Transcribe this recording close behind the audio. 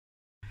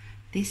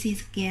This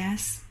is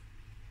gas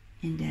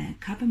and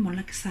carbon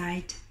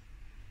monoxide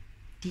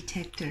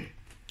detector.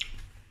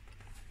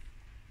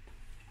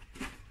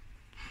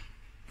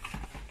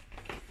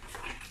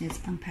 Let's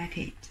unpack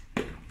it.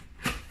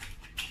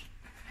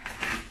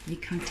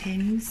 It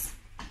contains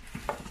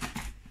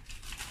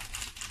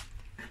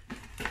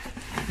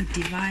a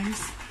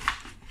device,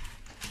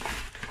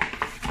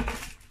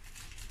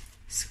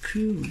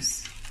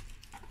 screws,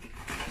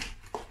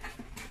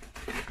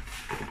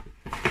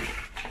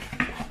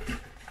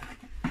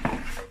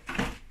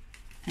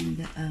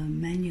 and a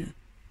manual.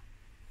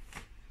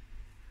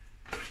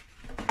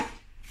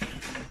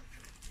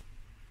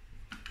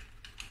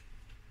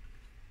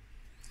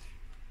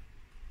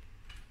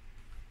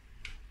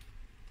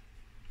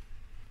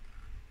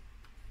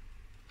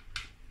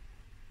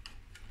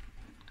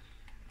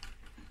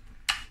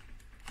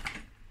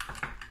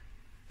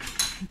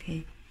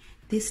 Okay,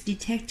 this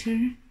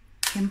detector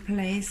can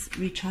place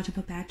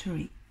rechargeable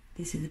battery.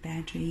 This is a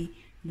battery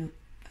in the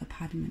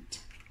apartment.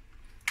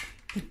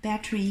 The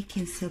battery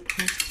can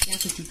support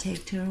gas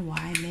detector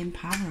while main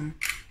power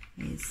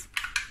is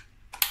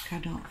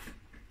cut off.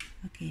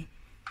 Okay,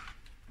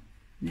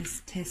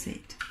 let's test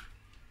it.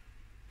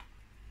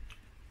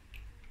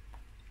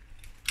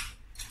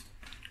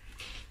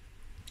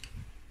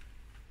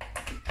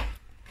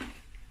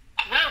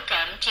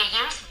 Welcome to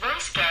use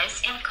voice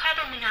gas and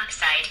carbon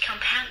monoxide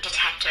compound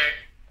detector.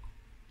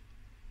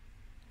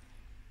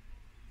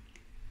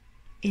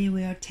 It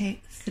will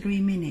take 3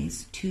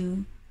 minutes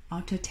to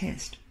auto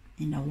test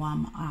and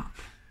warm up.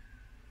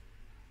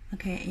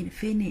 Okay, it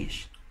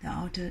finished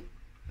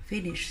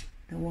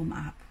the warm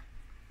up.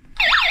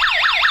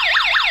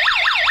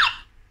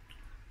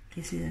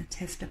 This is a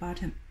test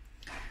button.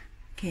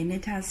 Okay,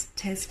 let us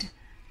test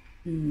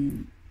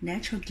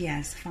natural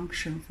gas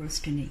function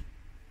firstly.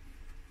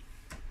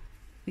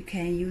 We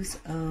can use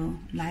a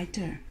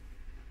lighter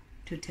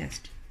to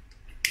test.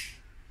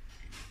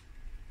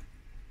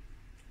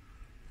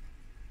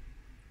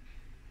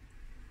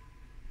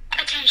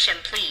 Attention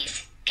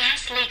please,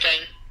 gas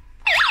leaking.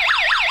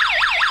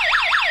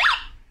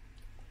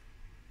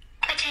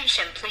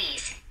 Attention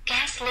please,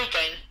 gas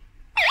leaking.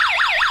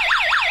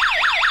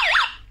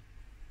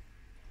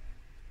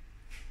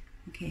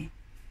 Okay.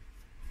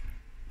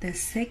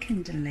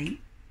 Secondly,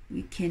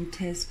 we can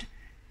test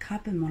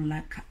carbon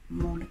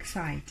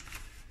monoxide.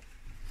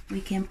 We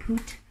can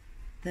put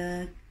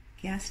the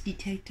gas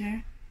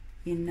detector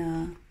in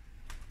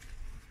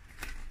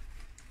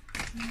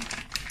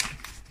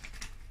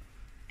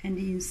and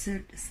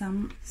insert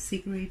some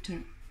cigarette.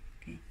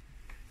 Okay.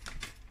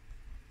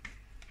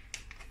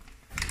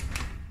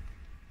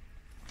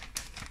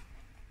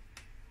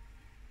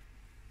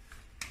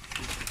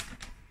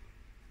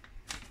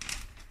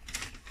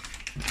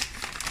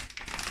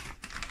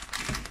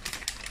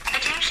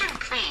 Attention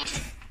please,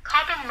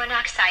 carbon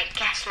monoxide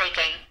gas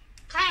leaking.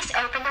 Please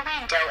open the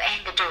window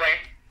and the door.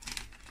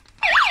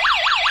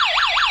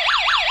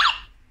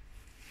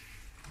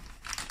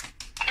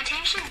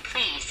 Attention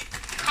please,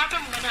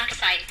 carbon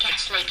monoxide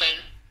gas leaking.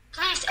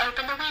 Please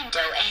open the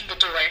window and the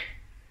door.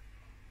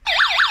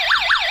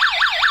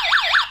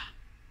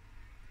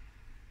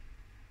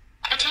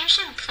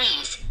 Attention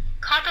please,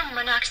 carbon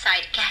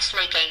monoxide gas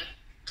leaking.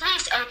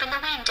 Please open the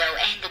window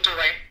and the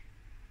door.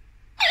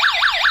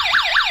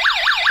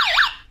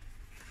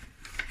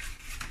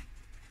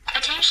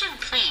 Attention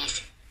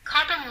please,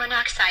 carbon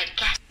monoxide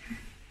gas.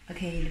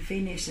 Okay,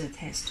 finish the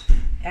test.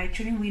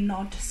 Actually, we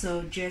not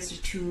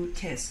suggest to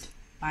test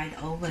by the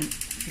oven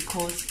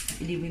because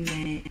it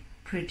may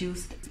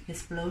produce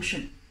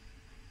explosion.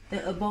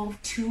 The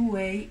above two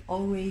way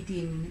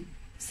already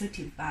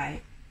certify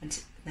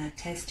the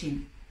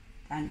testing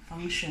and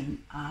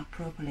function are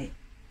properly.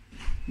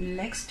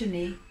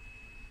 Nextly,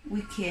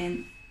 we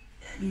can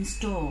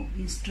install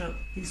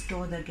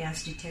the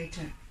gas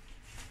detector.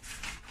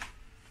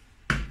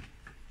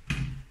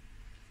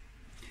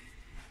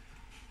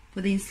 For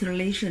the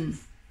installation,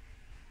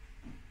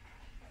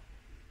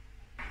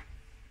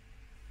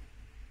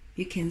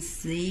 you can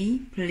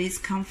see, please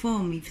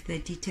confirm if the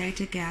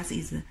detector gas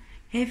is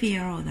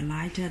heavier or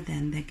lighter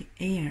than the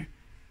air.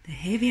 The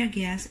heavier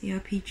gas,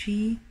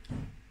 LPG,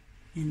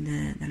 and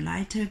the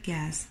lighter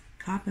gas,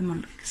 carbon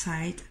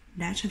monoxide,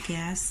 natural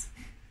gas,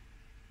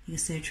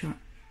 etc.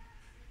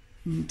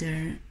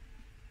 And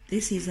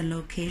this is the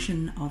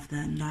location of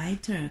the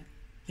lighter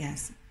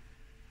gas.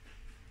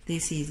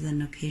 This is the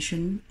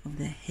location of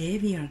the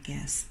heavier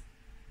gas.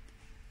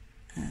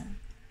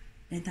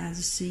 Let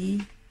us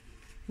see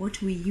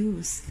what we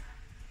use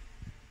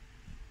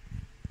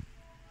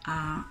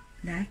are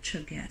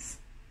natural gas.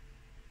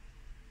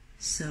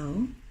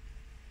 So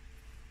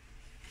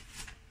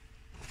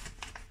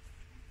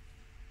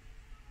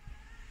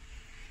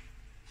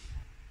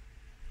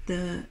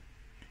the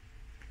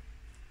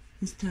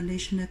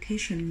installation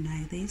location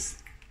like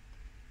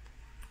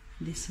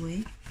this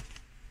way.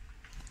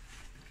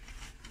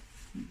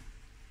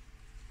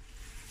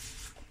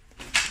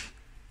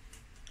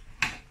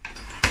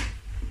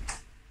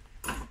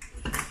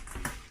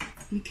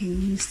 You can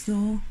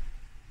install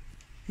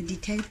the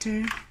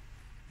detector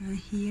and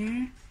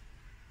here,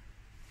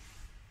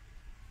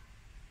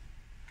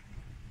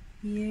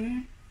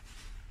 here.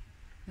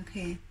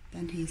 Okay,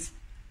 that is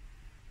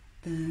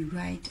the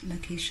right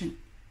location.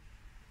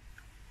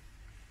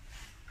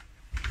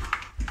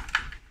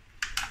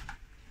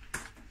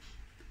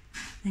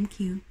 Thank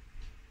you.